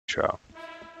intro.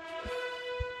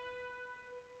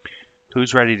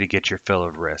 Who's ready to get your fill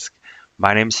of risk?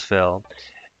 My name's Phil,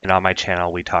 and on my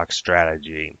channel we talk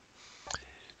strategy.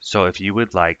 So if you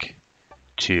would like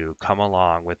to come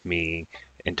along with me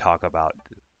and talk about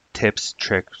tips,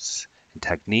 tricks, and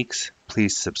techniques,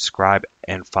 please subscribe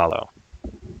and follow.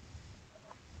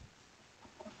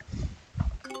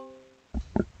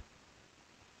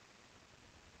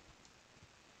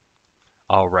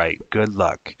 All right, good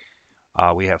luck.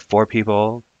 We have 4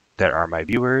 people that are my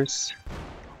viewers.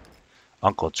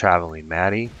 Uncle Traveling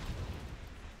Maddie,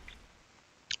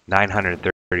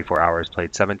 934 hours played,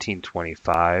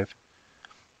 1725,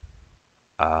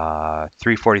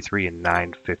 343 and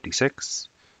 956.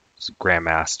 It's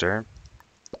Grandmaster.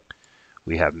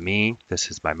 We have me.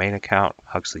 This is my main account,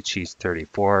 Huxley Cheese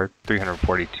 34,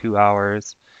 342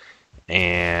 hours,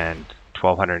 and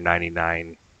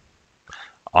 1,299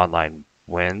 online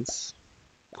wins.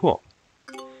 Cool.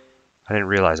 I didn't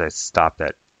realize I stopped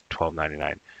at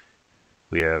 12.99.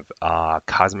 We have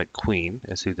Cosmic Queen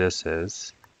is who this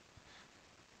is.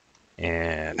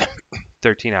 And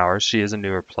 13 hours. She is a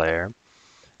newer player.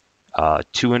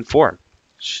 2 and 4.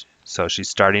 So she's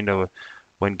starting to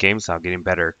win games now, getting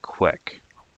better quick.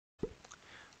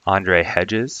 Andre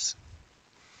Hedges.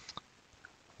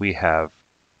 We have,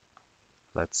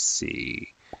 let's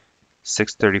see,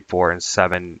 634 and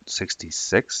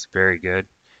 766. Very good.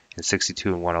 And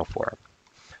 62 and 104.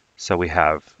 So we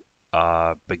have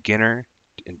a beginner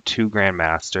and 2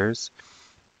 grandmasters.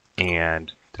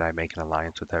 And did I make an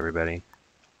alliance with everybody?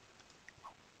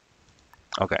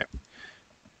 Okay.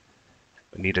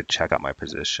 I need to check out my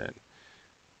position.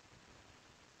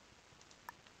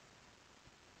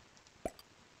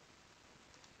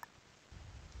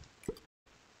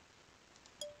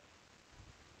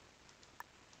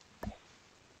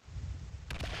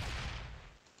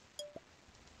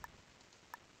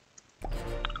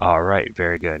 All right,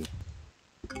 very good.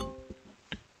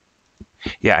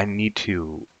 Yeah, I need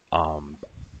to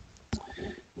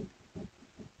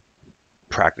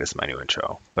practice my new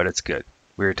intro, but it's good.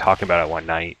 We were talking about it one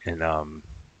night, and I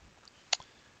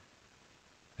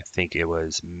think it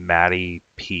was Maddie,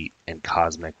 Pete, and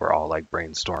Cosmic were all like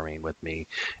brainstorming with me,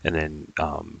 and then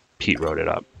Pete wrote it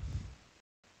up.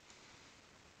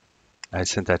 I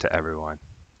sent that to everyone.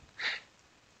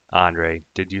 Andre,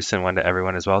 did you send one to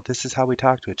everyone as well? This is how we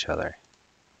talk to each other.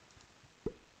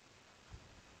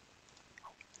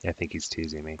 I think he's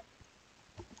teasing me.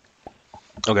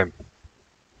 Okay.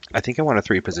 I think I want a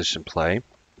 3-position play.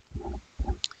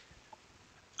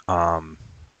 I want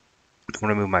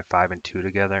to move my 5 and 2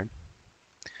 together.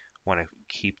 I want to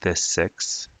keep this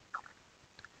 6.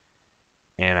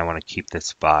 And I want to keep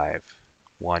this 5.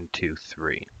 1, 2,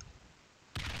 3.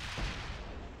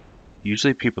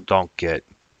 Usually people don't get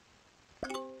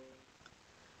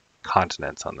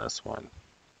continents on this one.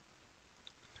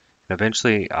 And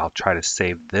eventually I'll try to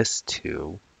save this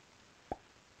to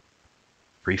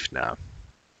Briefna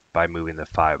by moving the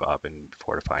 5 up and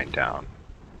fortifying down.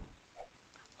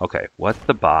 Okay, what's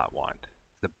the bot want?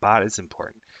 The bot is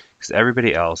important because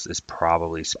everybody else is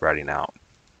probably spreading out.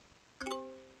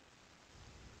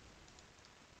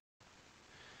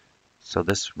 So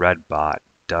this red bot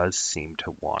does seem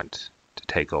to want to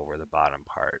take over the bottom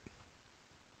part.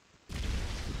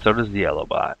 So does the yellow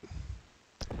bot.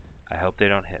 I hope they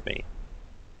don't hit me.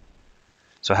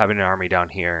 So having an army down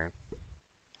here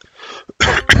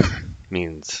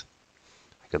means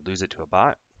I could lose it to a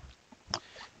bot.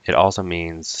 It also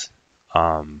means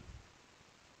I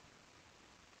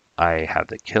have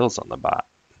the kills on the bot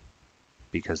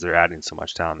because they're adding so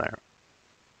much down there.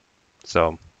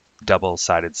 So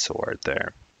double-sided sword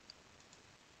there.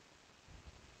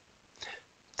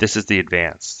 This is the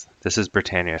advanced. This is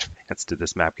Britannia Advanced. Did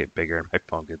this map get bigger? My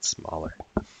phone gets smaller.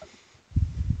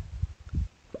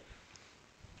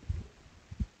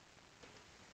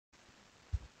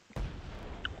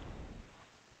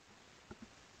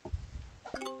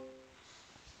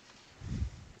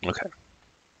 Okay.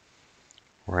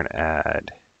 We're going to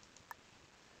add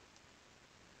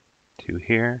 2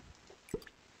 here.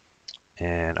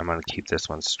 And I'm going to keep this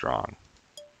one strong.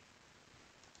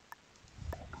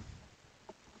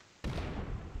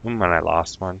 When I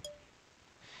lost one.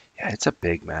 Yeah, it's a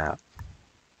big map.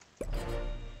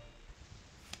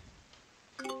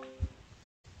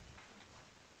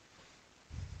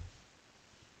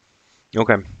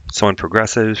 Okay, so in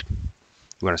progressive,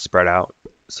 you want to spread out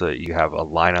so that you have a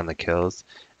line on the kills,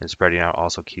 and spreading out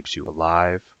also keeps you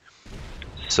alive.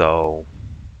 So,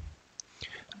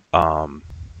 oh.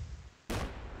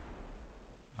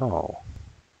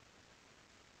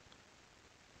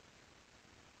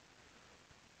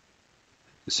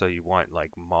 So you want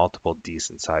like multiple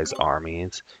decent sized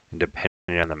armies, and depending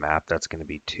on the map, that's going to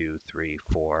be 2, 3,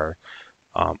 4.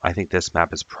 I think this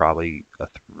map is probably a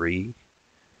 3.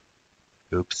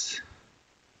 Oops.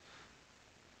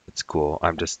 It's cool.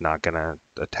 I'm just not going to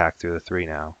attack through the 3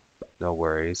 now. No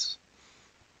worries.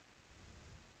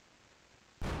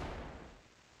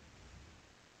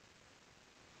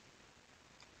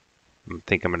 I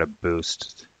think I'm going to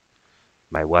boost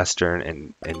my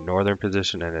western and northern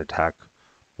position and attack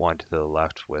one to the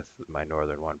left with my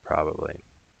northern one probably.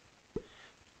 I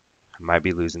might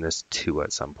be losing this 2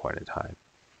 at some point in time.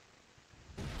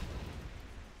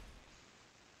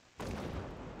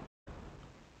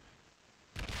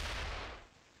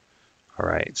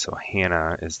 Alright, so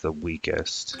Hannah is the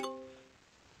weakest.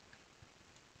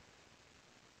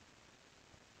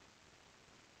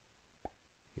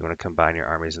 You want to combine your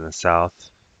armies in the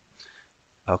south?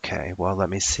 Okay, well, let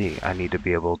me see. I need to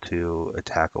be able to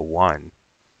attack a 1.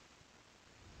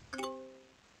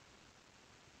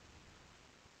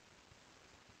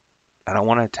 I don't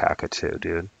want to attack a 2,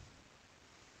 dude.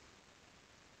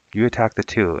 You attack the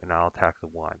 2, and I'll attack the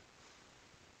 1.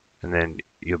 And then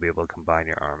you'll be able to combine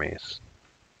your armies.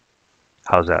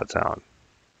 How's that sound?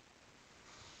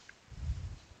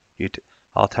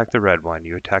 I'll attack the red 1.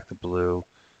 You attack the blue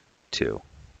 2.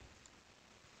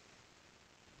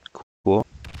 Cool.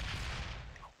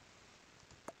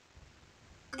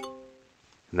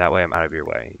 And that way I'm out of your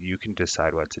way. You can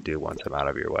decide what to do once I'm out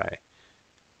of your way.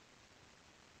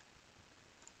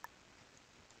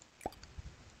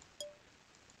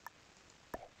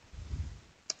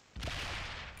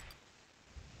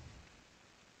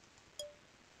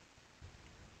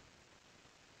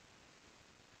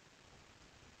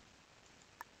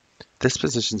 This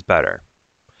position's better.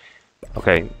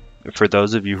 Okay, for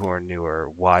those of you who are newer,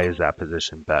 why is that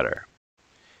position better?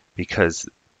 Because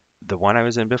the one I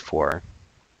was in before,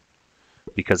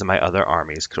 because of my other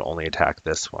armies, could only attack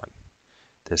this one.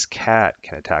 This cat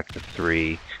can attack the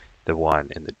 3, the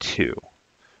 1, and the 2,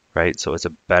 right? So it's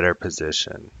a better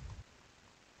position.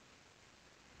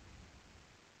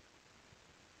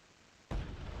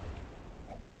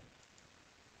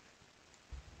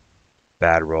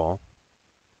 Bad roll.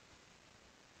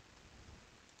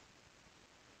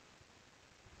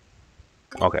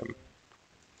 Okay.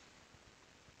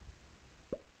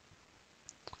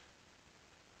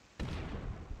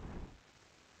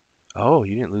 Oh,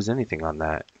 you didn't lose anything on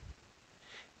that.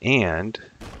 And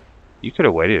you could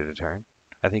have waited a turn.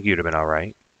 I think you'd have been all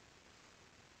right.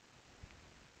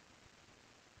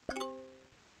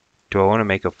 Do I want to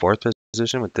make a 4th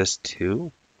position with this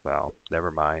too? Well,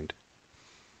 never mind.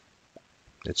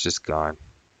 It's just gone.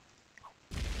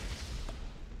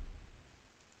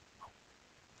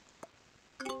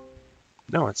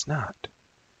 No, it's not.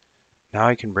 Now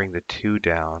I can bring the 2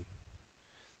 down,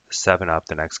 the 7 up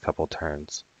the next couple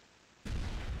turns.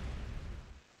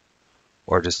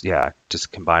 Or just, yeah,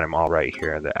 just combine them all right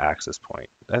here at the axis point.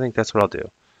 I think that's what I'll do.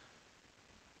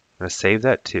 I'm going to save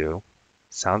that 2.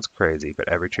 Sounds crazy, but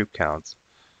every troop counts.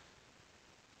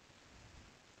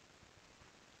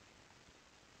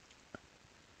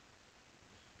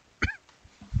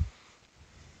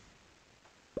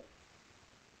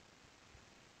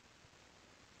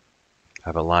 I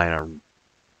have a line on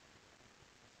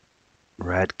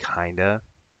red, kinda.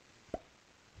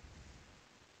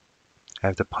 I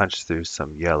have to punch through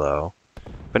some yellow,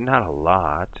 but not a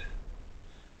lot.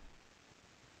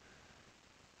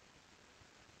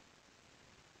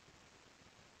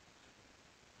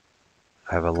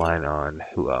 I have a line on,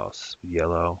 who else?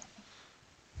 Yellow.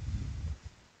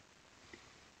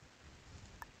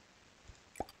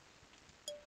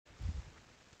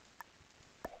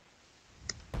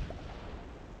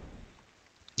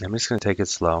 I'm just going to take it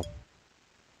slow.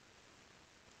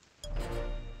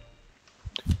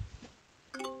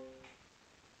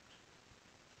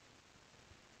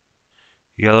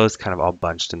 Yellow is kind of all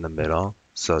bunched in the middle,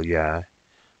 so yeah,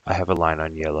 I have a line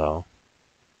on yellow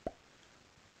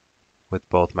with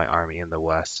both my army in the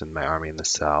west and my army in the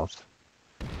south.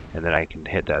 And then I can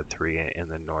hit that 3 in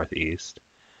the northeast.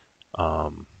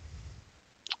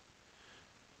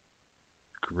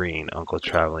 Green, Uncle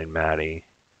Traveling Maddie.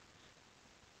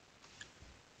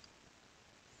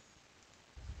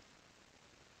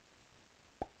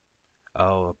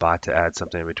 Oh, a bot to add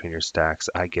something in between your stacks.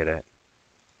 I get it.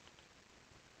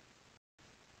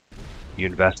 You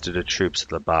invested a troop so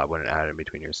the bot wouldn't add in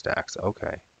between your stacks.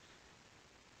 Okay.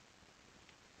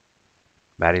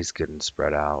 Maddie's good and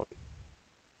spread out.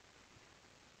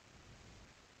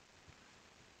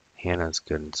 Hannah's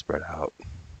good and spread out.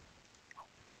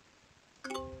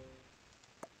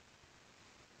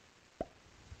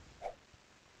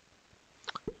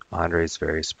 Andre's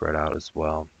very spread out as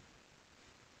well.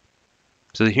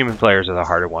 So the human players are the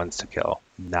harder ones to kill.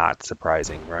 Not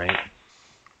surprising, right?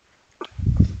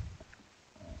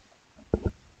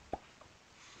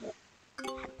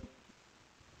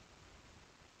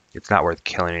 It's not worth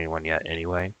killing anyone yet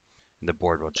anyway. And the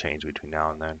board will change between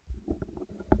now and then.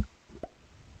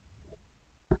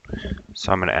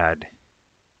 So I'm going to add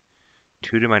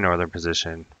 2 to my northern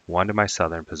position, 1 to my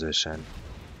southern position,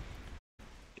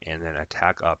 and then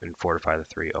attack up and fortify the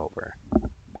 3 over.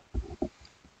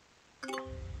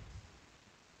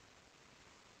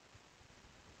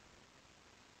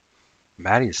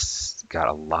 Maddie's got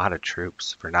a lot of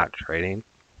troops for not trading.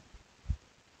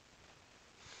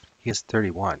 He has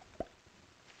 31.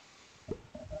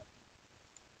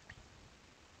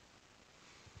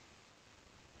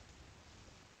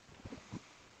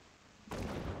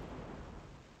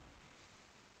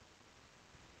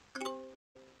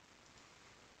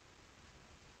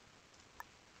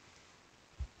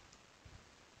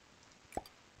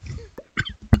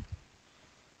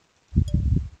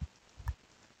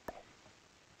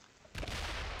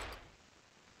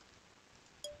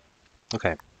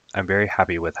 Okay, I'm very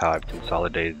happy with how I've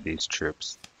consolidated these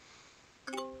troops.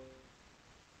 I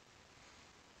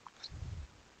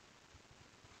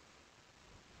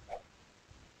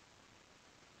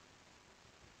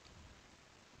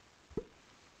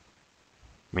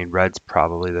mean, red's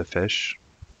probably the fish.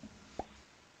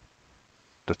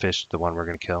 The fish, the one we're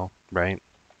going to kill, right?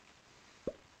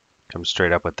 Come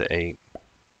straight up with the 8.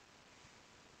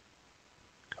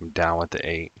 Come down with the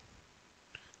 8.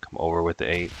 Come over with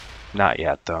the 8. Not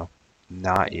yet, though.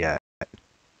 Not yet.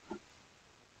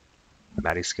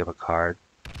 Maddie skip a card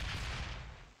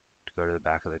to go to the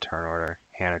back of the turn order.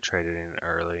 Hannah traded in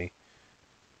early.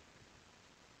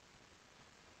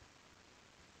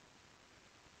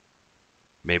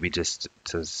 Maybe just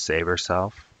to save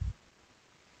herself.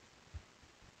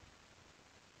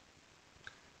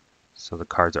 So the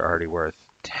cards are already worth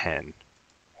 10.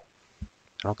 I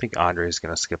don't think Andre is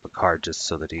going to skip a card just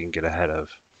so that he can get ahead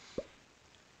of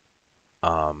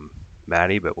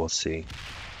Maddie, but we'll see.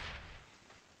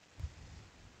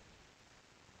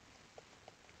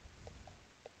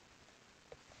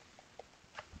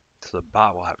 So the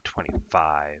bot will have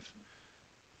 25.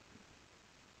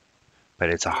 But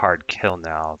it's a hard kill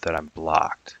now that I'm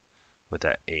blocked with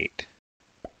that 8.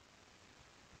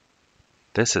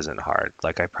 This isn't hard.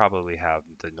 Like, I probably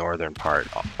have the northern part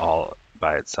all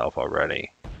by itself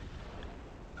already.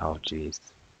 Oh, geez.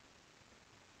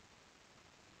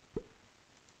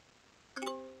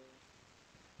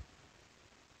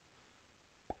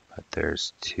 But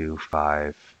there's 2,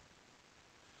 5,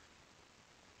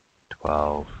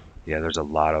 12. Yeah, there's a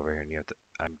lot over here, and you have to,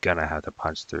 I'm gonna have to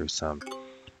punch through some,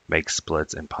 make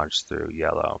splits and punch through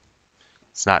yellow.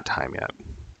 It's not time yet.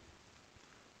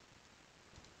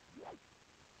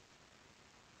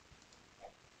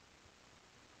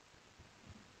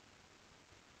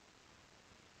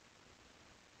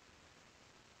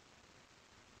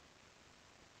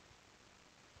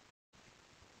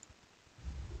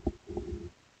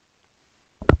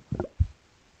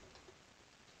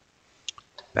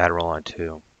 Bad roll on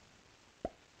 2.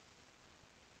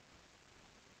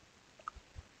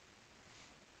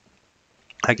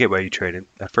 I get why you traded.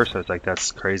 At first I was like,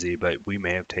 that's crazy, but we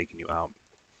may have taken you out,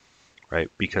 right?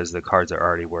 Because the cards are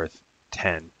already worth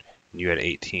 10 and you had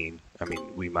 18. I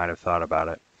mean, we might have thought about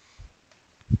it.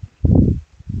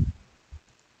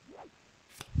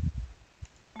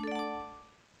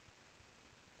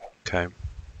 Okay.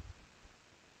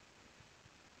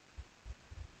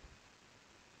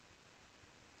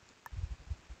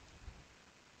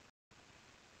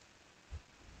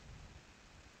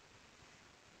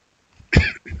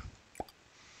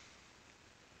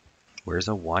 Where's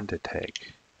a 1 to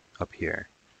take? Up here.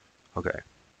 Okay.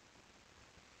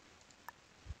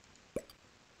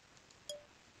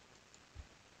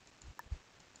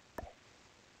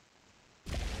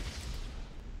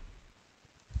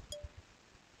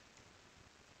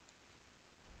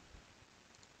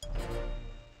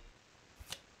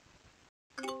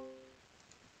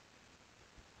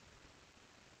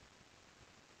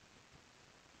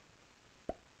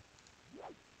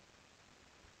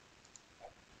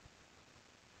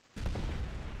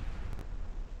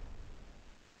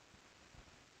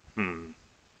 Hmm.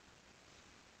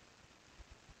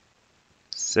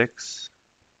 6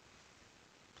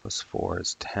 plus 4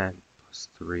 is 10. Plus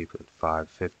 3 plus 5,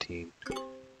 15.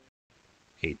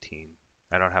 18.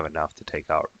 I don't have enough to take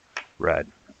out red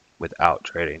without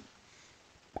trading.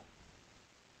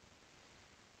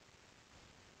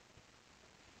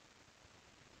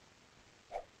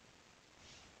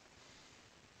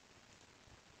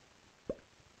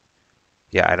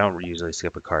 Yeah, I don't usually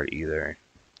skip a card either.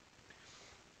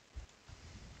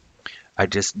 I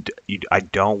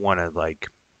don't want to like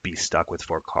be stuck with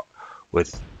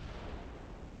with.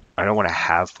 I don't want to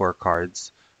have 4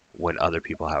 cards when other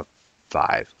people have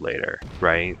 5 later,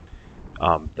 right?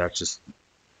 That's just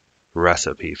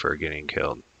recipe for getting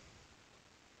killed.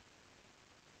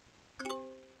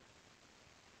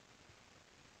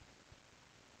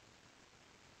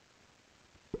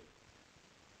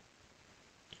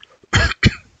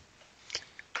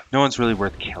 No one's really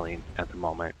worth killing at the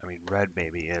moment. I mean, red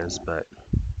maybe is, but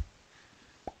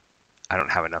I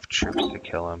don't have enough troops to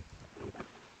kill him.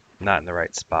 Not in the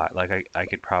right spot. Like, I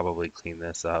could probably clean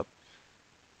this up,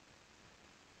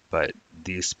 but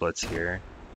these splits here.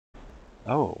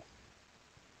 Oh.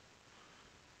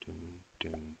 Doom,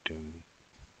 doom, doom.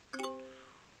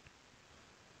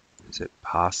 Is it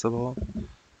possible?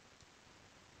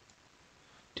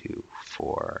 2,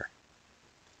 4.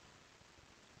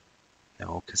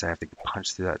 No, because I have to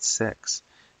punch through that 6.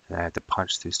 And I have to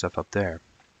punch through stuff up there.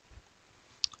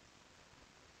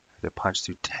 I have to punch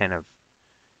through 10 of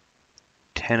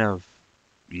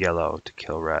yellow to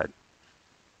kill red.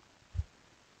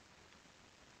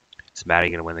 Is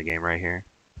Maddie gonna win the game right here?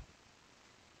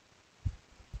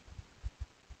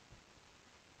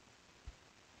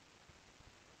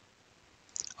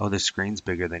 Oh, the screen's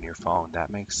bigger than your phone.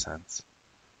 That makes sense.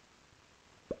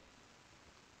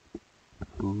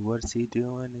 Ooh, what's he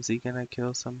doing? Is he gonna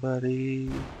kill somebody?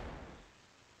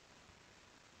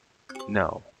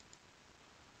 No.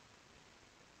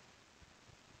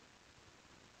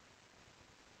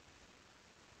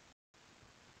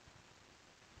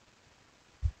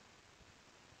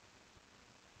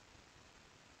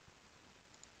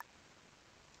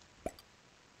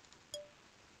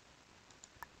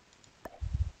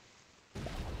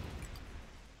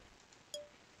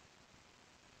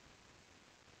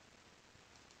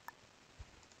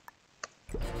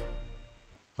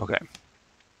 Okay.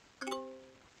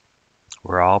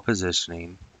 We're all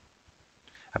positioning.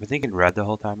 I've been thinking red the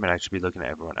whole time, and I should be looking at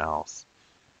everyone else.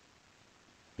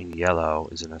 I mean, yellow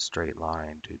is in a straight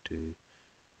line. Do, do,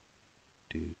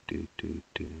 do, do, do,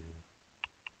 do.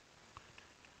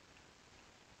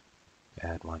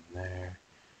 Add 1 there.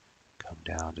 Come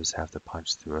down, just have to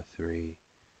punch through a 3.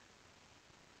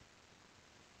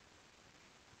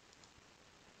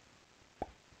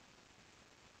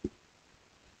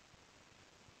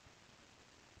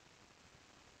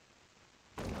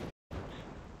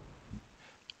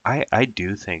 I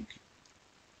do think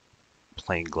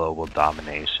playing global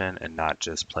domination and not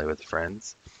just play with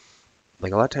friends.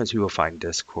 Like a lot of times people find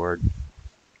Discord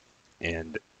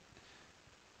and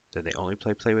then they only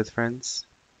play with friends,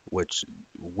 which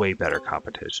way better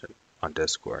competition on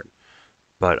Discord.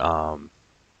 But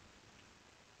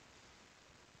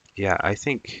yeah, I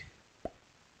think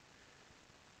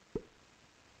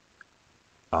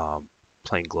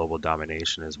playing global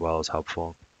domination as well is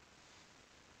helpful.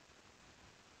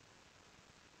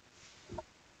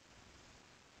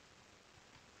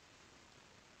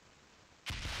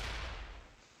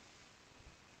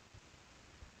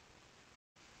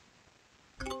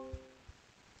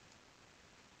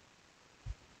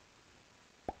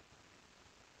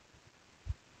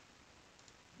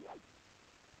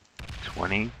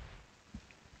 $20.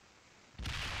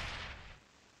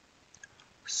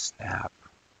 Snap.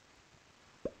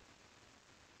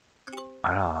 I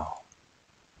don't know.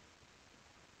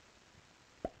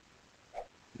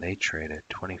 They traded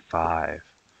 25.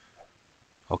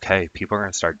 Okay, people are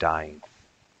gonna start dying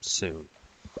soon.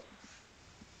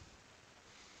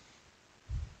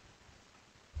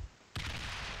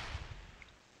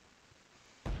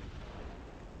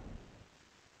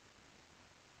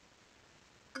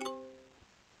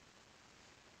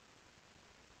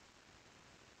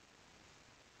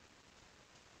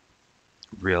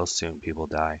 Real soon people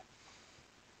die.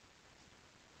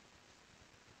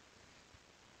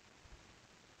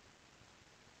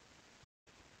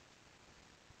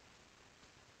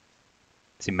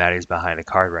 See, Maddie's behind a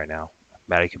card right now.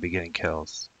 Maddie could be getting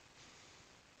kills.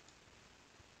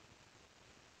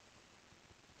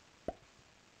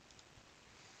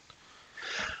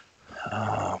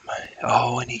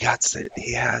 Oh, and he got it.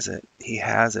 He has it. He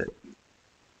has it.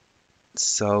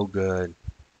 So good.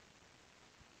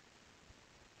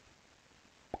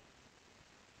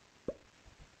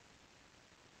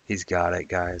 He's got it,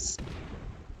 guys.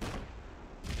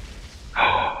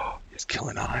 He's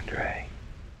killing Andre.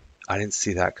 I didn't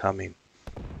see that coming.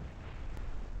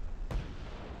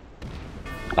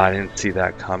 I didn't see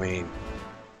that coming.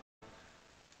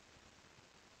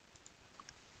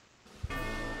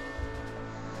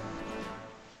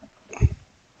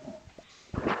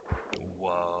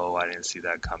 Whoa, I didn't see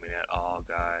that coming at all,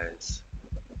 guys.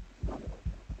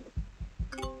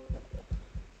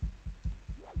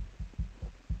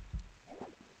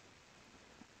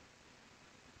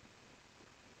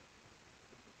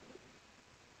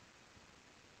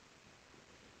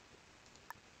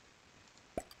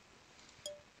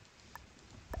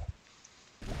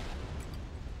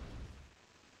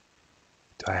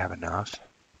 Do I have enough?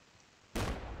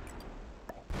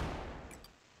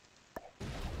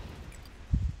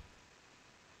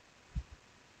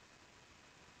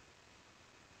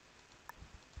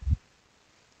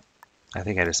 I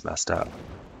think I just messed up.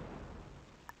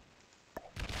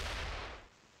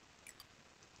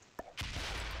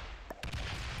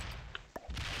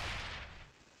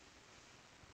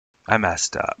 I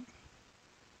messed up.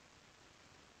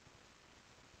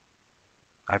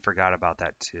 I forgot about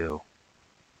that too.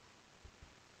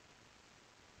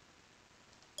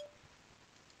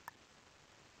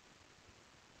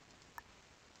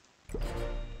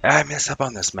 I mess up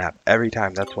on this map every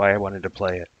time. That's why I wanted to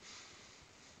play it.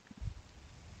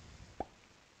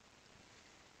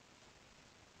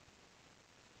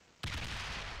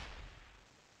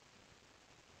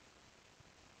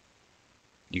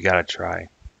 You gotta try.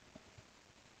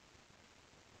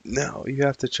 No, you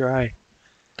have to try.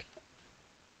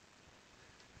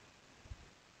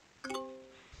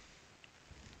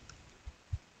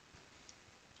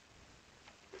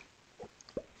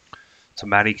 So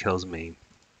Maddie kills me.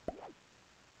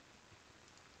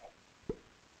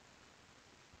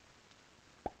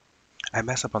 I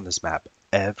mess up on this map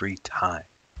every time.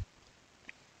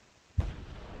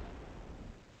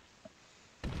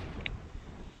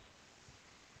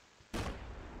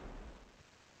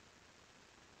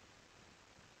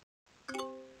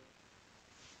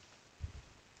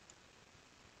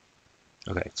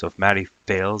 Okay, so if Maddie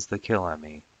fails the kill on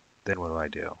me, then what do I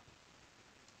do?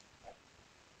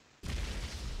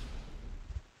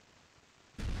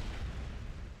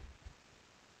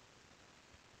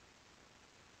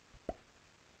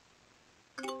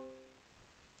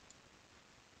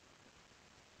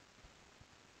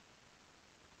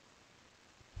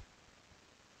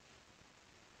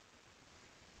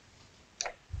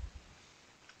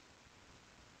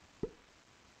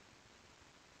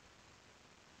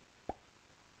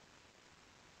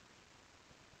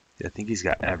 I think he's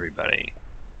got everybody.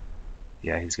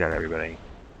 Yeah, he's got everybody.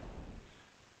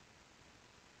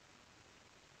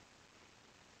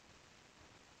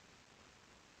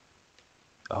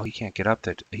 Oh, he can't get up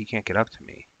there. He can't get up to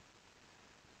me.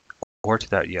 Or to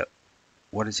that yet.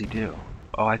 What does he do?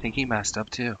 Oh, I think he messed up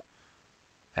too.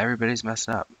 Everybody's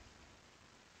messing up.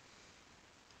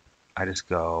 I just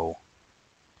go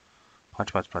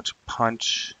punch, punch, punch,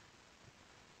 punch.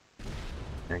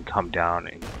 And come down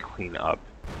and clean up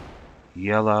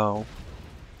yellow.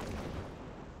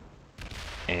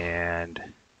 And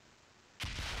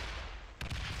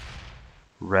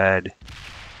red.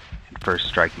 And first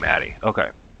strike Maddie.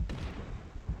 Okay.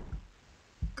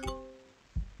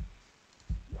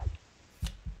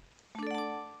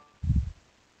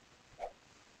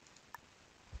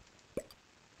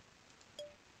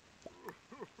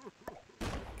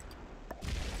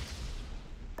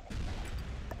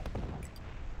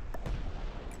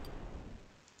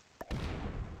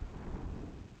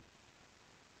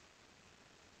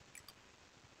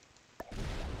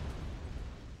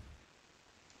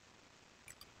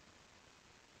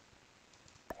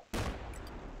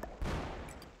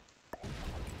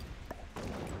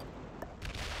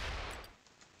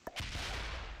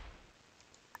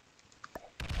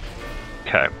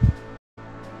 Okay.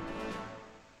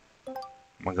 I'm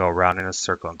gonna go around in a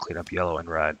circle and clean up yellow and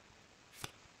red.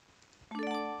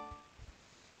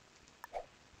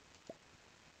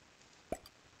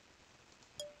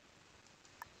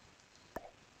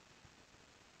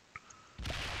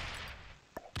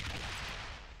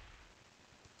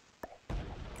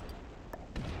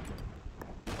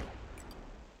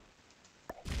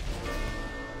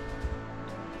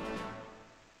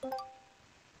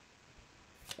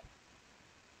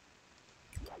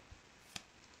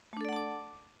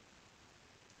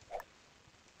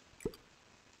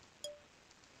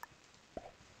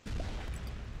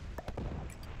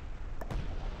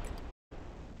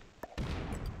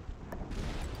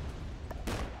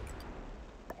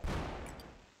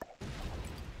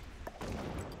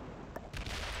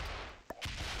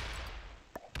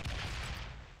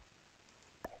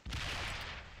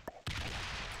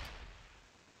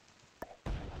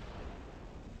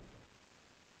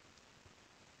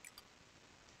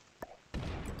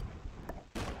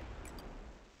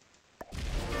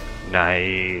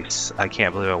 Nice. I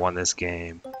can't believe I won this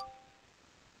game.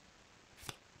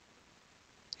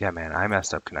 Yeah, man, I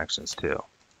messed up connections too.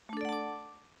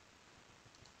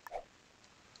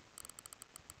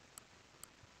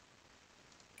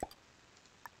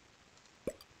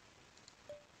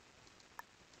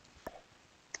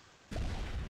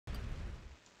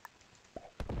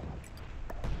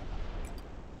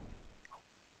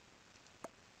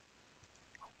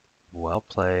 Well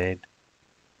played.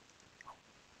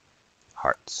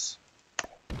 Hearts.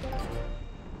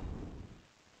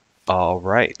 All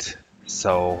right.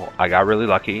 So I got really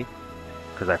lucky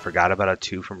because I forgot about a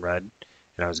 2 from red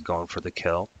and I was going for the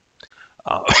kill.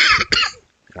 Uh,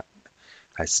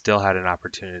 I still had an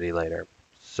opportunity later.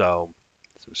 So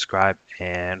subscribe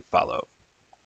and follow.